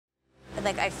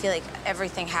Like, I feel like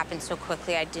everything happened so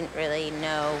quickly, I didn't really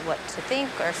know what to think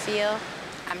or feel.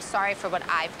 I'm sorry for what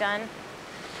I've done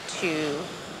to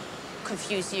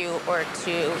confuse you or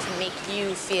to make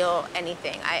you feel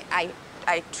anything.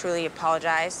 I truly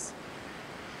apologize.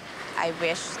 I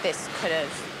wish this could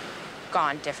have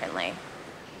gone differently.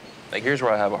 Like, here's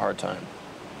where I have a hard time.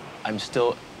 I'm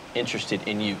still interested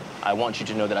in you. I want you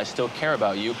to know that I still care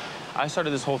about you. I started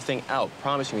this whole thing out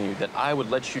promising you that I would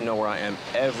let you know where I am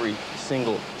every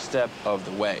single step of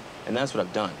the way. And that's what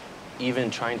I've done. Even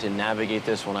trying to navigate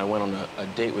this when I went on a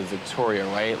date with Victoria,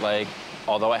 right? Like,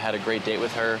 although I had a great date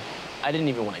with her, I didn't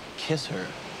even want to kiss her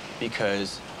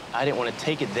because I didn't want to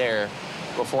take it there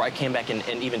before I came back and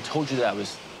even told you that I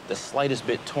was the slightest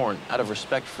bit torn out of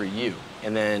respect for you.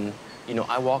 And then, you know,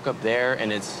 I walk up there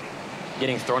and it's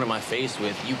getting thrown in my face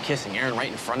with you kissing Aaron right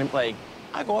in front of me. Like,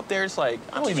 I go up there, it's like,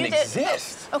 I don't even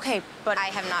exist. Okay, but I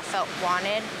have not felt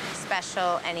wanted,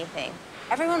 special, anything.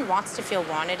 Everyone wants to feel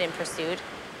wanted and pursued,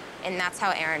 and that's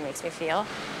how Aaron makes me feel.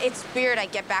 It's weird, I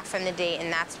get back from the date,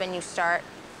 and that's when you start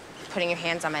putting your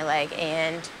hands on my leg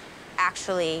and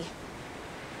actually,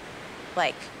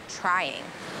 like, trying.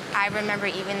 I remember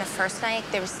even the first night,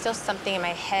 there was still something in my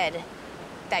head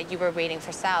that you were waiting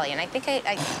for Sally, and I think I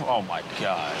Oh my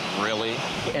God, really?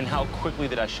 And how quickly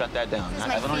did I shut that down? This is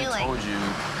my I've already feeling. told you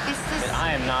that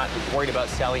I am not worried about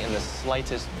Sally in the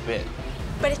slightest bit.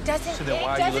 But it doesn't, So then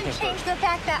why are you looking change for, the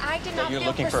fact that I did not you're feel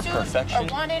looking for pursued perfection?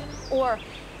 or wanted or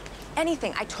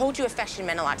anything. I told you affection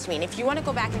meant a lot to me, and if you want to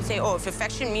go back and say, oh, if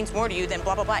affection means more to you, then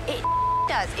blah, blah, blah, it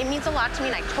does. It means a lot to me,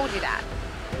 and I told you that.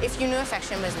 If you knew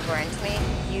affection was important to me,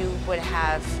 you would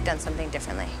have done something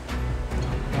differently.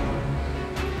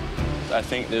 I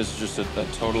think there's just a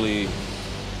totally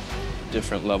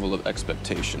different level of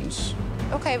expectations.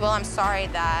 Okay, well, I'm sorry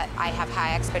that I have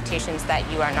high expectations that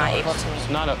you are not able to meet. It's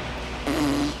not a...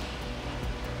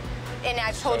 And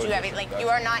I've told you everything. Like, you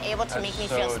are not able to make me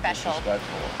feel special.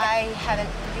 I haven't.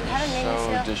 You haven't made me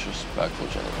feel. So disrespectful,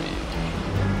 Genevieve.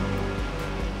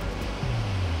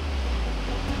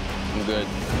 I'm good.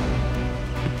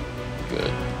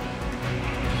 Good.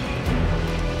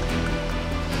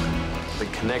 The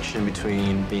connection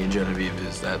between me and Genevieve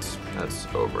is that's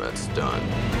over, that's done.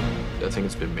 I think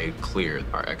it's been made clear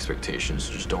our expectations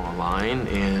just don't align,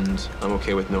 and I'm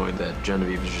okay with knowing that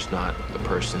Genevieve is just not the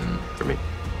person for me.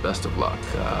 Best of luck.